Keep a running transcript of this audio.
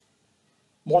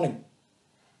Morning.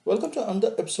 Welcome to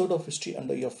another episode of History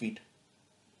Under Your Feet.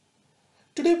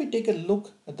 Today we take a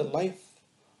look at the life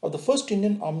of the first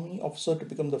Indian Army officer to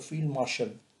become the Field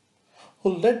Marshal,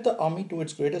 who led the army to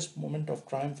its greatest moment of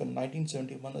triumph in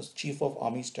 1971 as Chief of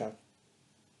Army Staff.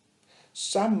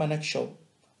 Sam Manekshaw,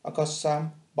 aka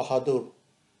Sam Bahadur,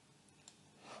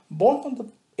 born on the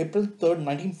April 3rd,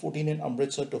 1914 in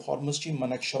Amritsar to Hormusji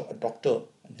Manekshaw, a doctor,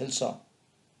 and Hilsa,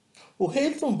 who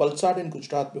hailed from Valsad in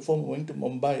Gujarat before moving to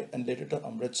Mumbai and later to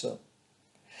Amritsar.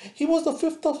 He was the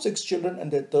fifth of six children and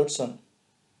their third son.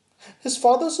 His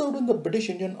father served in the British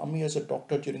Indian Army as a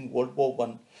doctor during World War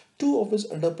I. Two of his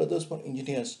elder brothers were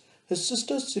engineers. His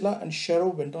sisters Sila and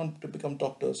Shero went on to become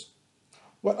doctors,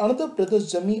 while another brother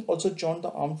Zemi also joined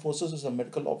the armed forces as a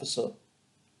medical officer.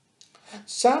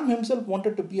 Sam himself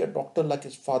wanted to be a doctor like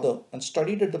his father and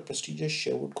studied at the prestigious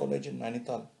Sherwood College in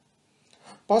Nainital.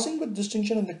 Passing with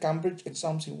distinction in the Cambridge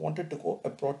exams, he wanted to go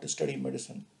abroad to study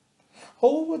medicine.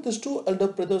 However, with his two elder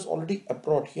brothers already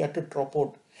abroad, he had to drop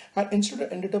out and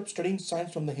instead ended up studying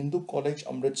science from the Hindu College,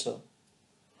 Amritsar.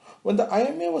 When the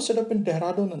IMA was set up in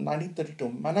Dehradun in 1932,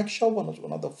 Manekshaw was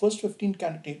one of the first 15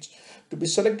 candidates to be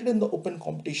selected in the open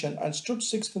competition and stood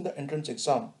sixth in the entrance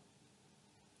exam.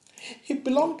 He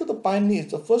belonged to the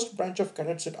pioneers, the first branch of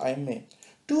cadets at IMA.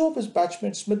 Two of his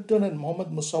batchmates, Smith Dunn and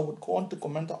Mohammad Musa, would go on to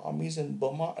command the armies in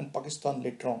Burma and Pakistan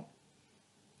later on.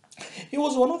 He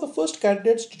was one of the first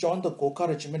candidates to join the Gorkha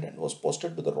regiment and was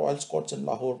posted to the Royal Scots in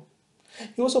Lahore.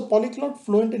 He was a polyglot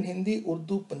fluent in Hindi,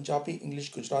 Urdu, Punjabi,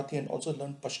 English, Gujarati, and also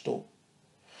learned Pashto.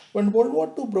 When World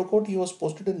War II broke out, he was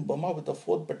posted in Burma with the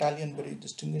 4th Battalion, where he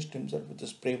distinguished himself with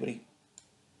his bravery.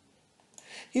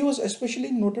 He was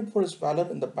especially noted for his valor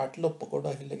in the Battle of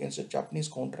Pagoda Hill against a Japanese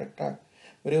counterattack,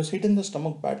 where he was hit in the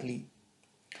stomach badly.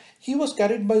 He was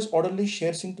carried by his orderly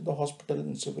Sher Singh to the hospital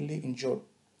and severely injured.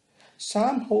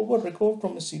 Sam, however, recovered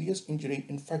from a serious injury,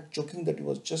 in fact, joking that he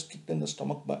was just kicked in the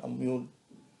stomach by a mule.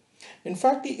 In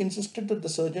fact, he insisted that the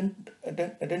surgeon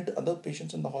attend to other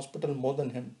patients in the hospital more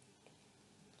than him.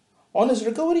 On his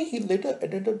recovery, he later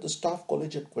attended the Staff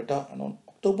College at Quetta, and on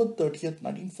October 30th,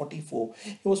 1944,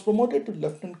 he was promoted to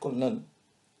Lieutenant Colonel.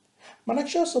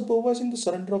 Manekshaw supervising the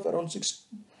surrender of around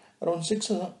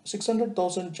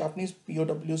 600,000 Japanese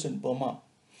POWs in Burma,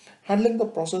 handling the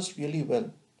process really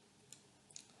well.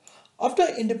 After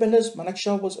independence,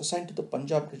 Manekshaw was assigned to the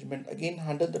Punjab regiment, again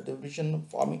handled the division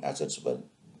of army assets well.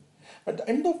 At the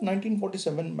end of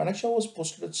 1947, Manekshaw was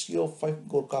posted as CEO of 5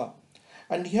 Gorkha,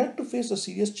 and he had to face a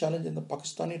serious challenge in the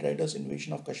Pakistani raiders'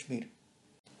 invasion of Kashmir.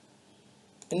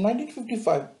 In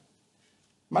 1955,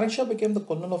 Manekshaw became the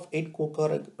colonel of 8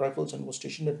 Gorkha rifles and was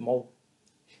stationed at Mau.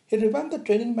 He revamped the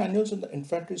training manuals in the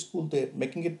infantry school there,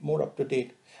 making it more up to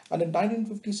date, and in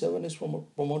 1957 is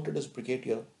promoted as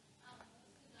brigadier.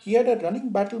 He had a running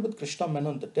battle with Krishna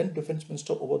Menon, the then defense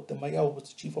minister, over Timaya, who was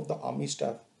the chief of the army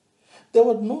staff. There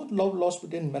was no love lost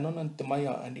between Menon and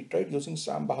Timaya, and he tried using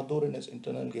Sam Bahadur in his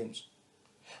internal games.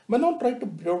 Menon tried to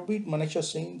browbeat Manekshaw,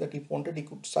 saying that he wanted he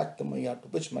could sack Timaya, to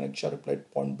which Manekshaw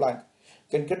replied point blank,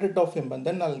 "You can get rid of him, and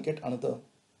then I'll get another."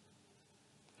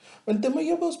 When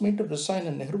Timaya was made to resign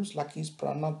and Nehru's lackeys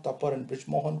Prannath Thapar and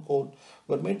Brijmohan Kaul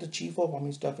were made the Chief of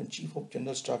Army Staff and Chief of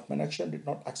General Staff, Manekshaw did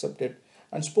not accept it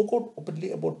and spoke out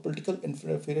openly about political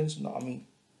interference in the army.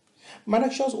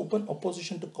 Manekshaw's open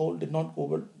opposition to Kaul did not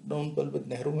go down well with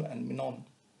Nehru and Menon.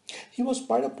 He was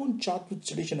spied upon charged with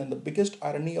sedition, and the biggest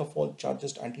irony of all,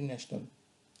 charges anti-national.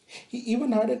 He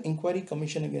even had an inquiry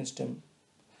commission against him.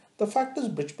 The fact is,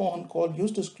 Brijmohan Kaul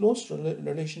used his close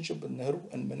relationship with Nehru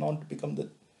and Menon to become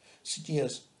the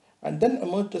CTS, and then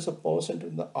emerged as a power center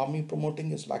in the army,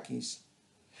 promoting his lackeys.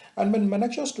 And when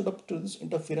Manekshaw stood up to this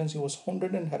interference, he was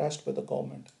hounded and harassed by the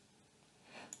government.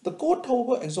 The court,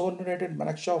 however, exonerated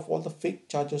Manekshaw of all the fake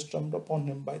charges drummed upon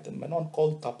him by the Menon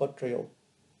Kaul Thapar trio.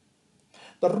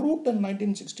 The rout in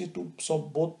 1962 saw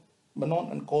both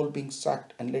Menon and Kaul being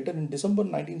sacked, and later in December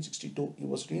 1962, he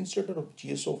was reinstated of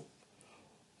GSO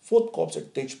 4th Corps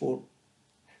at Tejpur.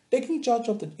 Taking charge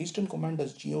of the Eastern Command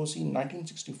as GOC in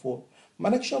 1964,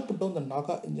 Manekshaw put down the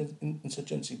Naga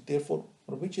insurgency, therefore,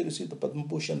 for which he received the Padma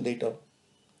Bhushan later.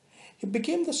 He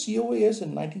became the COAS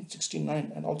in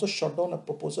 1969 and also shot down a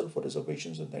proposal for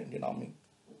reservations in the Indian Army.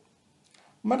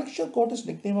 Manekshaw got his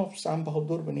nickname of Sam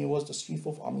Bahadur when he was the Chief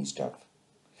of Army Staff.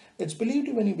 It's believed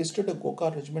when he visited a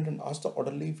Gorkha regiment and asked the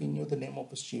orderly if he knew the name of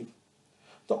his chief.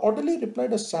 The orderly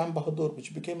replied as Sam Bahadur,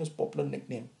 which became his popular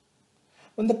nickname.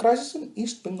 When the crisis in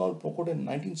East Bengal broke out in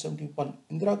 1971,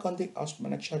 Indira Gandhi asked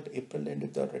Manekshaw at April end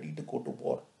if they are ready to go to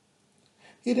war.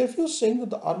 He refused, saying that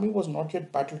the army was not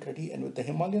yet battle ready and with the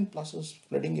Himalayan passes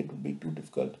flooding it would be too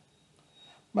difficult.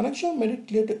 Manekshaw made it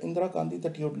clear to Indira Gandhi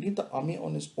that he would lead the army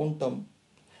on his own term.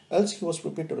 else he was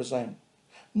prepared to resign.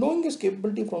 Knowing his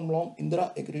capability from long,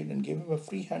 Indira agreed and gave him a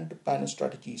free hand to plan his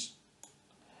strategies.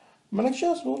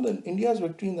 Manekshaw's role in India's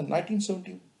victory in the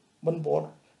 1971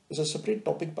 war is a separate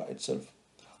topic by itself.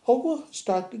 However, his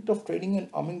tactic of trading and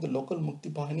arming the local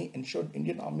Mukti Bahini ensured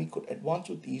Indian army could advance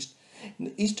with the East in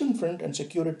the Eastern Front and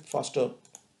secure it faster.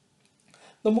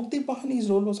 The Mukti Bahani's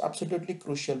role was absolutely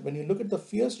crucial when you look at the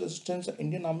fierce resistance the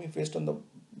Indian army faced on the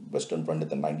Western Front in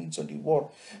the 1970 war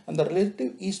and the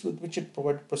relative ease with which it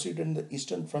proceeded in the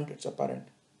Eastern Front, it's apparent.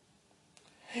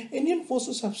 Indian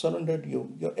forces have surrendered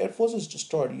you. Your air force is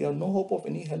destroyed. You have no hope of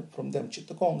any help from them.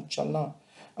 Chittagong, Chalna,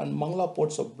 and Mangla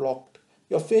ports are blocked.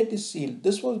 Your fate is sealed.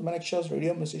 This was Manekshaw's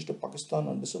radio message to Pakistan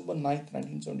on December 9,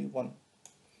 1971.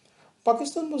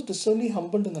 Pakistan was decisively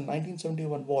humbled in the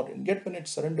 1971 war, and yet when it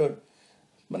surrendered,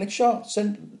 Manekshaw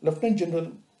sent Lieutenant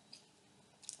General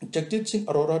Jagjit Singh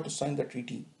Arora to sign the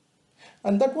treaty.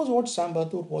 And that was what Sam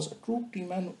Bahadur was, a true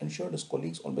teamman who ensured his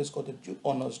colleagues always got the due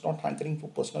honors, not hankering for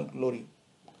personal glory.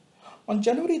 On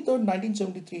January 3,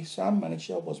 1973, Sam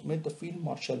Manekshaw was made the Field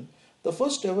Marshal, the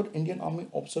first ever Indian Army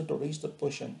officer to reach that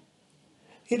position.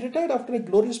 He retired after a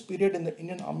glorious period in the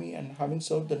Indian Army and having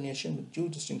served the nation with due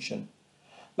distinction,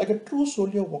 like a true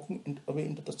soldier walking away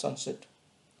into the sunset.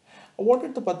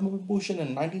 Awarded the Padma Vibhushan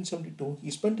in 1972,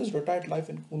 he spent his retired life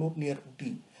in Kunur near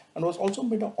Uti and was also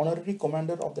made an honorary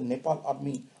commander of the Nepal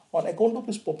army on account of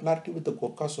his popularity with the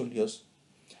Gorkha soldiers.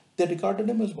 They regarded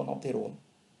him as one of their own.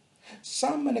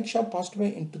 Sam Manekshaw passed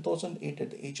away in 2008 at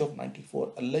the age of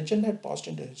 94. A legend had passed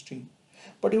into history,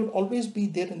 but he would always be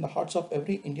there in the hearts of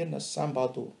every Indian as Sam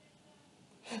Bahadur.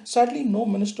 Sadly, no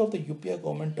minister of the UPA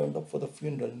government turned up for the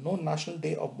funeral. No national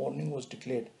day of mourning was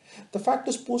declared. The fact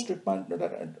is,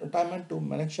 post-retirement to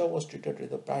Manekshaw was treated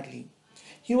rather badly.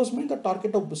 He was made the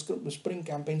target of whispering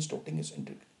campaigns doubting his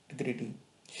integrity.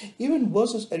 Even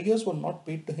worse, his arrears were not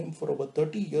paid to him for over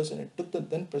 30 years, and it took the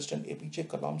then President APJ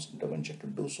Kalam's intervention to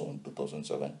do so in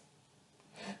 2007.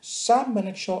 Sam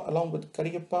Manekshaw, along with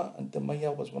Kariyappa and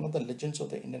Timaya, was one of the legends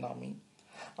of the Indian Army.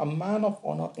 A man of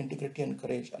honor, integrity, and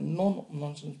courage, a no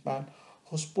nonsense man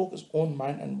who spoke his own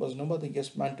mind and was never the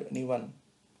yes man to anyone.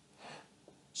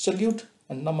 Salute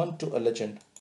and naman to a legend.